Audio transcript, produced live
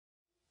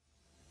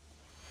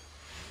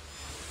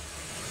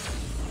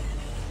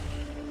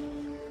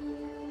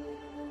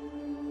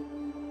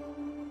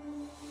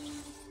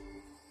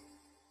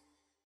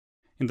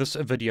In this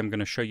video, I'm going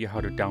to show you how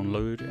to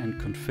download and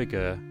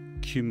configure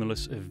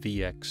Cumulus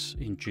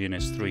VX in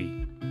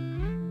GNS3.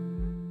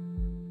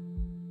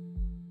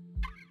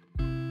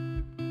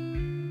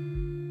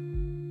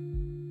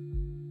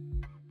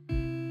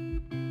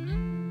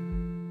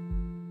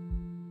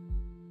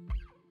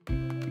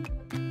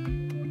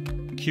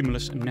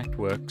 Cumulus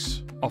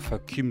networks offer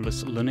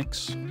Cumulus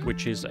Linux,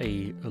 which is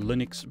a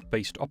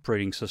Linux-based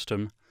operating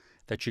system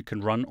that you can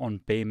run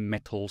on bare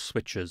metal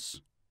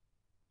switches.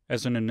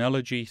 As an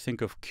analogy,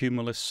 think of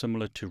Cumulus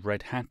similar to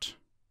Red Hat.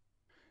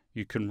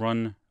 You can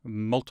run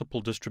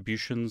multiple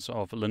distributions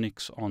of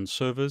Linux on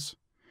servers,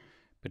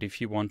 but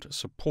if you want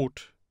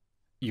support,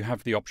 you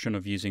have the option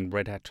of using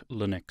Red Hat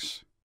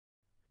Linux.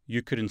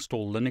 You could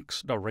install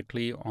Linux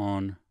directly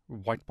on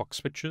Whitebox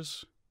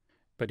switches,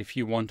 but if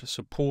you want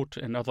support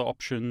and other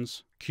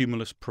options,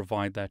 Cumulus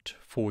provide that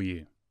for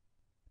you.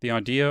 The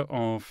idea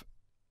of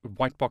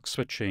Whitebox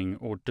switching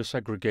or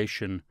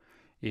disaggregation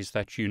is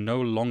that you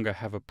no longer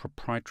have a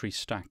proprietary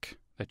stack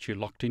that you're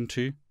locked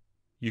into.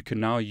 You can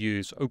now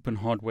use open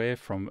hardware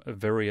from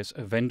various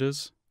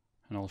vendors,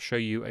 and I'll show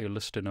you a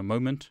list in a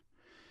moment.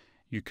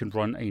 You can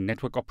run a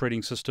network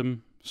operating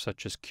system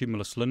such as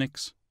Cumulus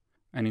Linux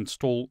and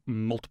install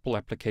multiple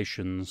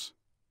applications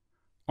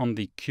on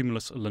the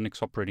Cumulus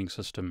Linux operating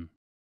system.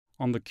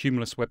 On the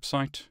Cumulus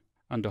website,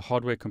 under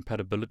Hardware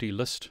Compatibility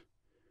List,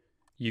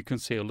 you can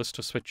see a list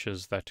of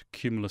switches that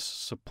Cumulus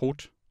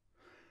support,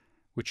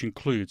 which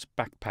includes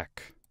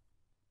Backpack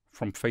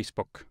from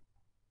Facebook.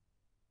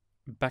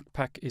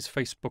 Backpack is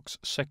Facebook's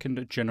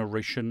second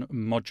generation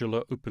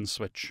modular open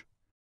switch.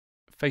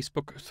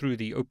 Facebook, through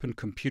the Open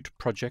Compute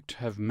project,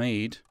 have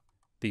made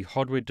the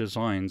hardware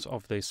designs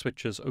of their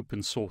switches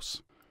open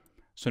source.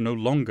 So no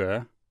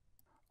longer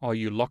are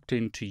you locked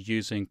into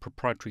using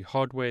proprietary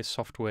hardware,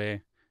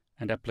 software,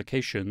 and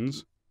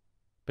applications,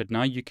 but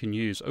now you can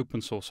use open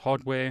source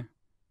hardware,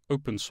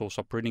 open source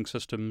operating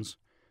systems,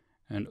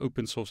 and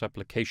open source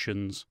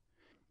applications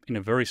in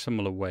a very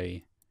similar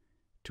way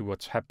to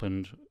what's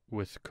happened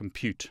with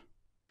compute.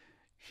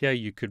 Here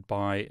you could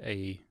buy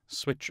a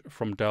switch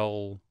from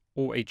Dell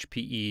or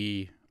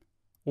HPE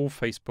or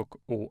Facebook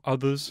or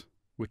others,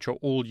 which are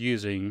all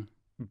using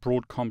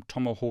Broadcom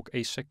Tomahawk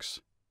ASICs,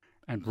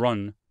 and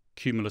run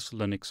Cumulus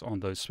Linux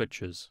on those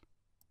switches.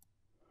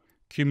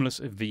 Cumulus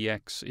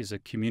VX is a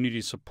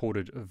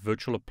community-supported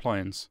virtual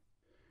appliance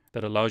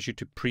that allows you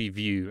to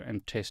preview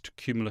and test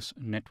Cumulus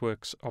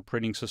networks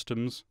operating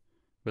systems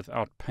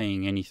without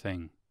paying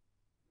anything.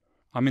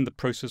 I'm in the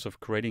process of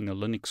creating a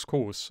Linux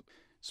course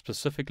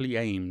specifically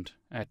aimed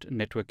at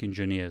network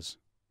engineers.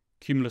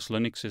 Cumulus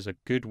Linux is a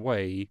good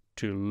way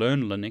to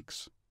learn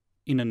Linux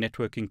in a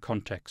networking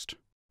context.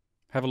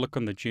 Have a look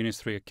on the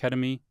GNS3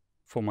 Academy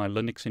for my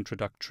Linux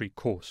introductory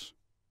course.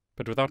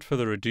 But without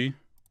further ado,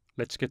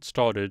 let's get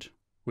started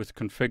with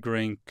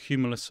configuring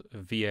Cumulus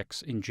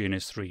VX in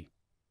GNS3.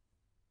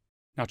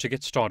 Now, to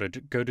get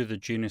started, go to the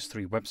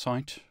GNS3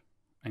 website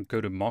and go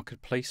to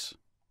Marketplace,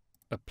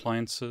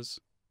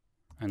 Appliances,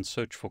 and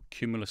search for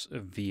Cumulus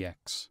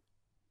VX.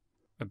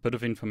 A bit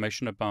of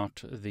information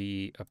about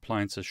the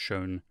appliances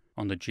shown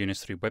on the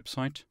GNS3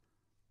 website.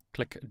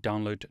 Click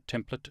Download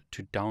Template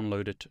to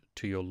download it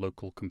to your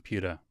local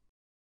computer.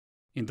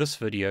 In this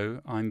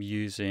video, I'm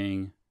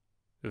using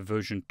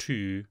version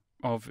 2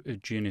 of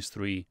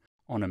GNS3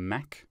 on a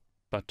Mac,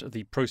 but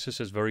the process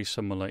is very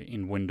similar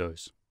in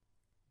Windows.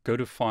 Go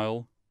to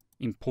File,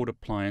 Import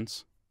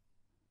Appliance,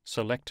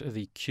 select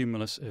the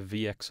Cumulus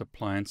VX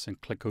appliance and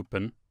click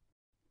Open.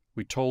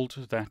 We're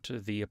told that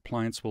the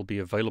appliance will be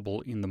available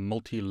in the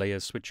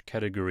multi-layer switch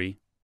category.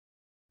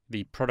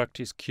 The product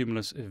is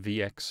Cumulus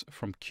VX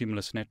from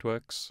Cumulus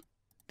Networks.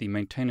 The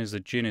maintainer is the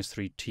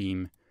GNS3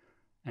 team,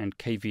 and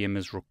KVM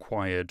is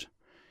required.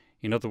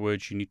 In other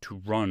words, you need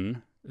to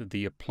run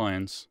the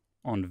appliance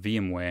on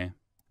VMware.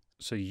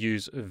 So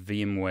use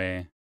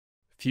VMware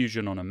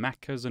Fusion on a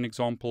Mac as an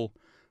example,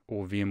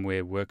 or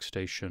VMware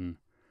Workstation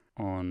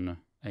on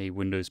a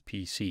Windows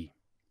PC.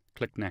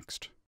 Click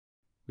Next.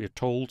 We are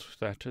told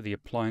that the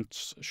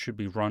appliance should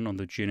be run on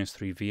the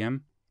GNS3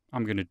 VM.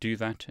 I'm going to do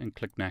that and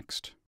click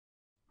Next.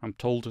 I'm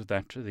told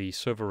that the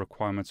server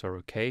requirements are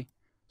okay,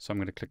 so I'm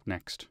going to click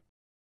Next.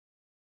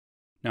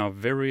 Now,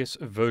 various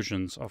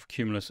versions of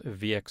Cumulus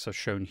VX are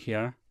shown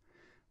here.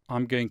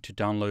 I'm going to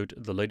download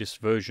the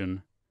latest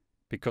version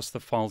because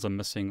the files are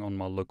missing on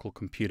my local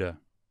computer.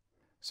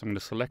 So I'm going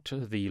to select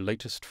the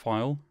latest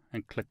file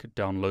and click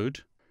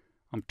Download.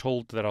 I'm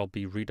told that I'll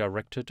be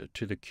redirected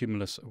to the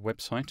Cumulus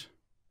website.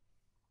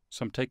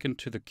 So I'm taken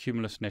to the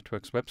Cumulus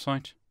Networks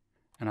website,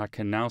 and I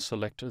can now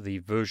select the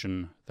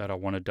version that I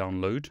want to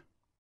download.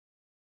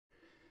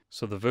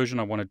 So the version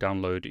I want to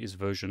download is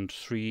version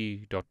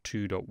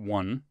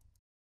 3.2.1,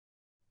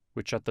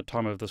 which at the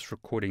time of this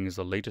recording is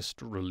the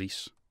latest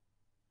release.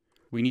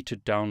 We need to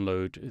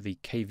download the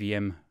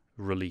KVM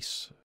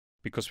release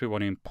because we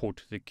want to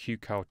import the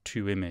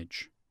QCOW2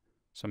 image.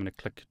 So I'm going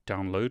to click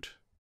Download.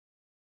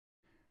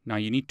 Now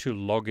you need to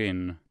log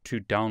in to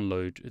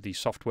download the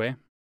software.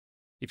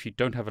 If you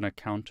don't have an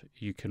account,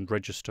 you can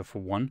register for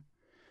one.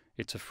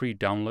 It's a free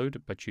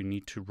download, but you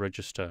need to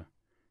register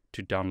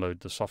to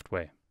download the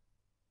software.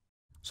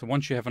 So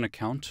once you have an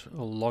account,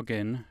 log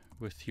in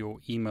with your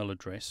email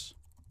address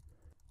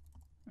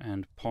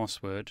and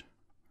password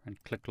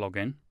and click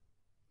login.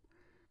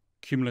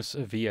 Cumulus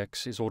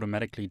VX is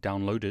automatically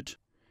downloaded.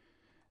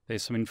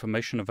 There's some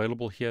information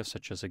available here,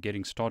 such as a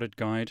getting started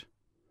guide.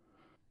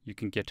 You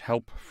can get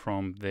help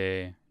from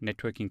their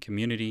networking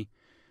community,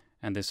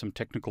 and there's some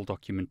technical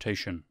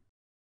documentation.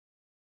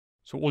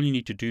 So all you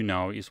need to do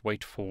now is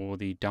wait for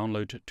the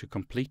download to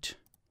complete.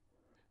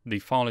 The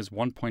file is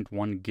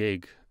 1.1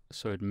 gig,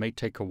 so it may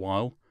take a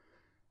while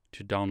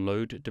to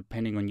download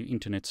depending on your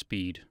internet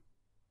speed.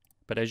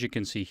 But as you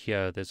can see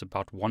here, there's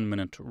about 1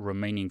 minute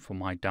remaining for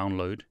my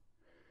download.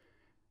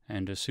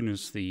 And as soon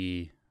as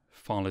the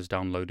file is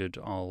downloaded,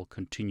 I'll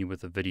continue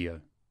with the video.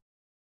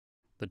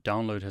 The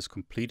download has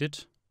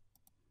completed.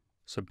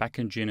 So back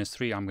in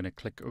GNS3, I'm going to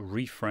click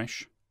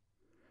refresh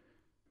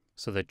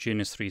so that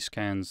GNS3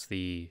 scans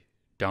the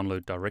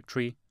download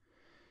directory.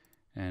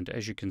 And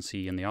as you can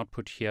see in the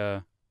output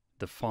here,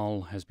 the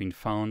file has been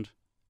found.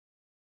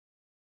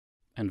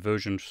 And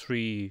version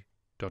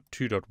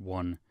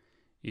 3.2.1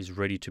 is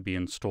ready to be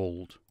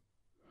installed.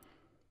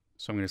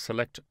 So I'm going to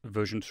select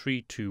version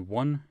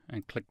 3.2.1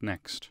 and click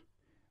Next.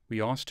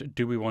 We asked,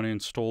 do we want to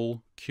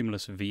install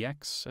Cumulus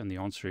VX? And the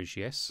answer is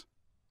yes.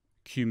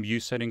 QEMU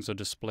settings are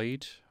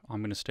displayed.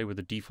 I'm going to stay with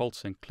the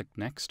defaults and click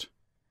Next.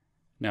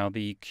 Now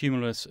the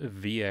Cumulus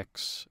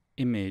VX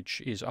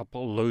image is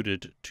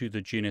uploaded to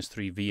the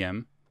GNS3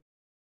 VM.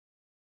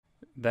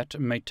 That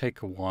may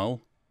take a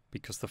while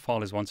because the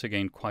file is once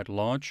again quite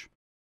large.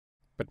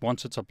 But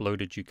once it's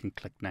uploaded, you can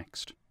click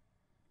Next.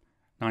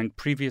 Now in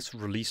previous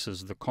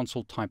releases, the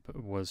console type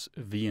was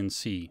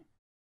VNC.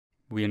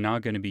 We are now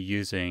going to be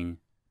using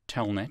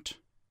Telnet.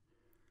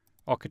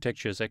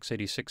 Architecture is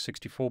x86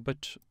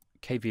 64-bit.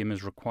 KVM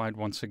is required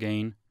once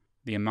again.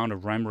 The amount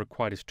of RAM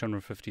required is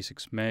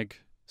 256 meg.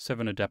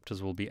 7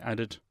 adapters will be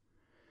added.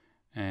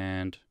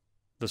 And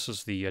this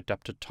is the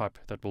adapter type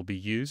that will be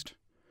used.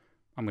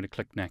 I'm going to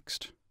click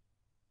Next.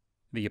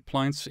 The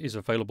appliance is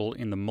available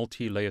in the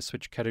multi-layer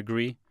switch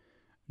category.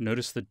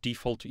 Notice the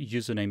default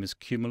username is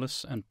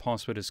Cumulus and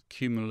password is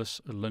Cumulus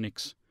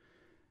Linux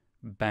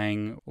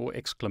bang or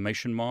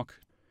exclamation mark,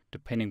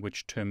 depending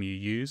which term you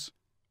use.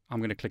 I'm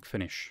going to click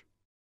Finish.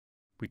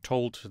 We're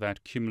told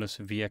that Cumulus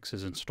VX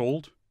is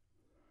installed.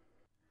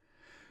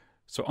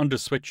 So under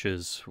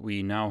switches,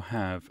 we now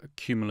have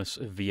Cumulus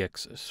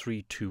VX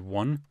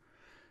 3.2.1.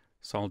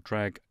 So I'll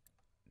drag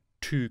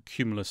 2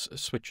 Cumulus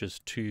switches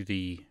to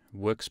the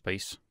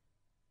workspace.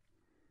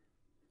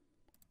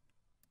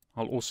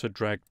 I'll also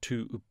drag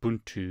 2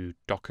 Ubuntu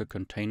Docker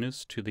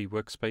containers to the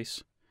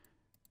workspace.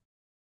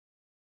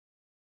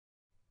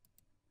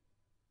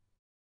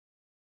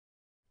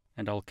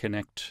 And I'll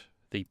connect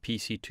the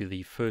PC to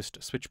the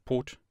first switch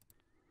port,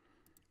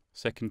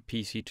 second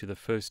PC to the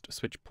first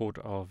switch port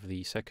of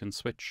the second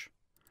switch,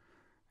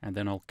 and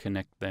then I'll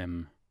connect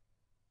them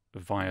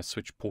via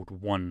switch port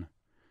 1.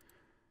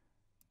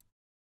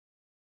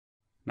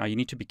 Now you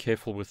need to be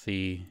careful with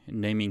the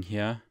naming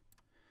here.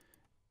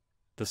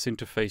 This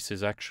interface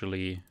is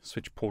actually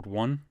switch port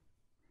 1.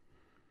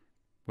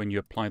 When you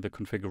apply the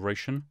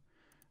configuration,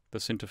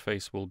 this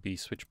interface will be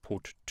switch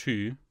port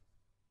 2.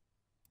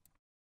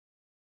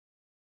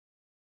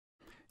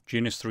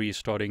 GNS3 is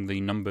starting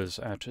the numbers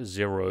at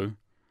 0,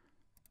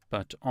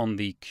 but on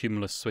the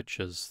Cumulus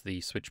switches,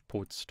 the switch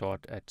ports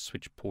start at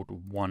switch port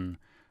 1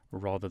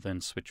 rather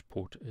than switch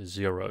port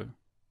 0.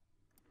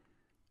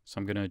 So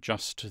I'm going to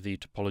adjust the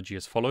topology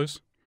as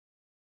follows.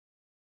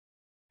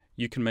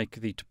 You can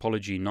make the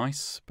topology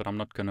nice, but I'm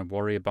not going to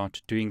worry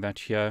about doing that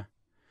here.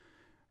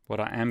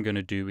 What I am going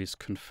to do is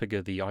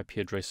configure the IP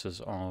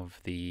addresses of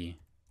the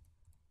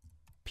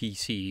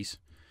PCs.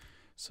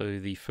 So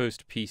the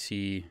first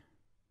PC,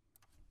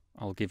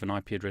 I'll give an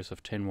IP address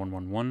of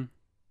 10.1.1.1.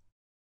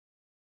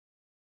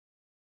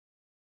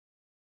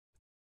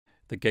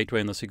 The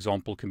gateway in this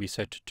example can be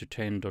set to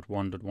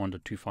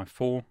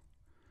 10.1.1.254.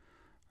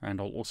 And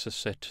I'll also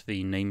set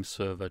the name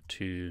server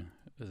to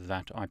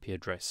that IP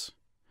address.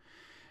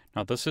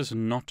 Now this is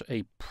not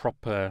a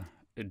proper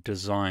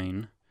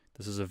design.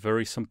 This is a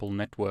very simple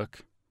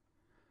network.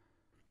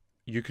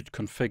 You could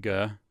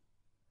configure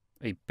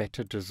a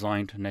better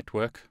designed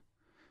network,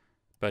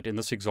 but in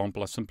this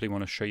example I simply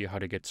want to show you how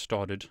to get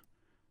started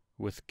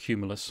with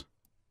Cumulus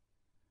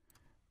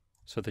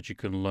so that you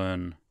can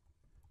learn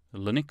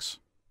Linux.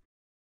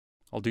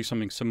 I'll do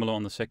something similar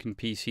on the second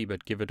PC,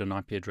 but give it an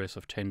IP address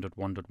of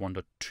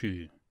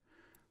 10.1.1.2.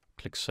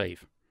 Click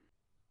Save.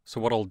 So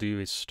what I'll do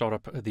is start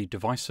up the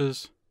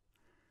devices,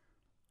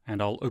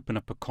 and I'll open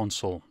up a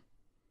console.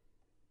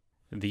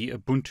 The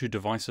Ubuntu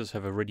devices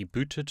have already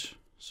booted.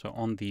 So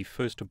on the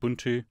first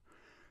Ubuntu,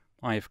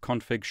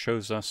 ifconfig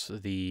shows us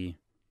the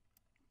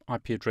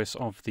IP address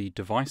of the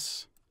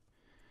device.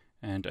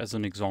 And as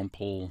an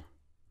example,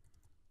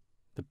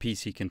 the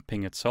PC can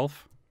ping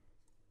itself.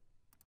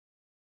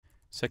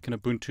 Second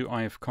Ubuntu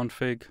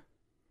ifconfig,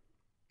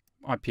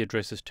 IP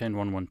address is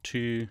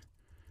 10.1.1.2,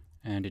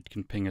 and it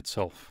can ping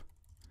itself.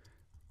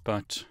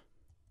 but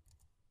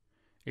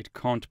it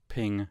can't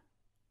ping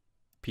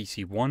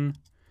PC1,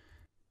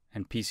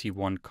 and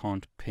PC1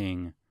 can't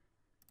ping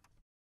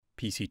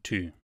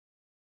PC2.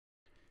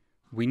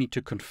 We need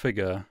to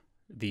configure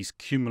these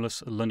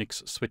Cumulus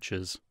Linux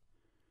switches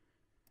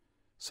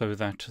so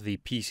that the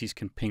PCs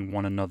can ping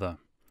one another.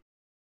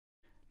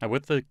 Now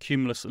with the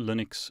Cumulus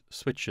Linux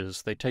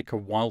switches, they take a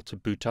while to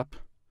boot up.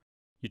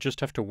 You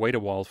just have to wait a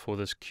while for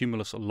this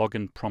Cumulus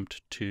login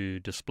prompt to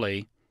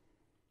display.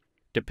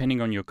 Depending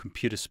on your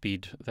computer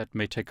speed, that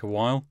may take a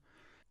while.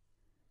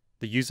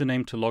 The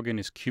username to log in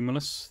is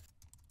Cumulus.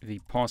 The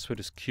password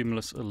is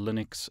Cumulus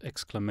Linux !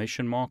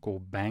 or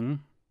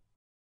bang.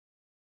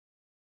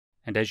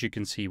 And as you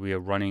can see, we are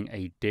running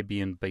a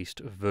Debian-based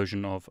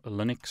version of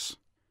Linux.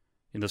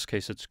 In this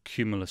case, it's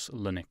Cumulus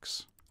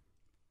Linux.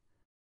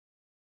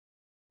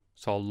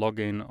 So I'll log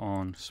in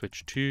on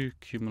switch 2,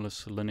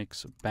 Cumulus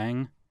Linux,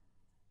 bang.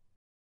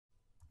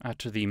 At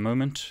the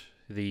moment,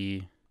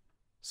 the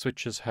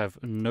switches have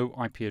no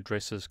IP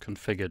addresses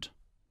configured.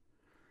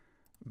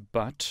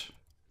 But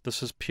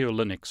this is pure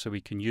Linux, so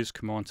we can use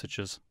commands such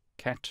as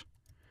cat,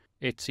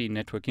 etc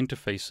network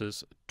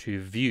interfaces to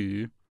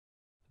view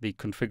the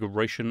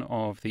configuration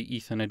of the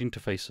Ethernet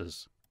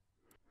interfaces.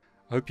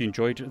 I hope you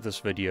enjoyed this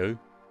video.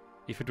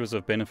 If it was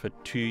of benefit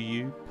to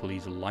you,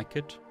 please like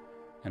it,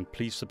 and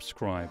please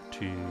subscribe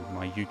to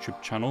my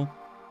YouTube channel.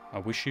 I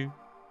wish you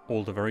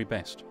all the very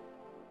best.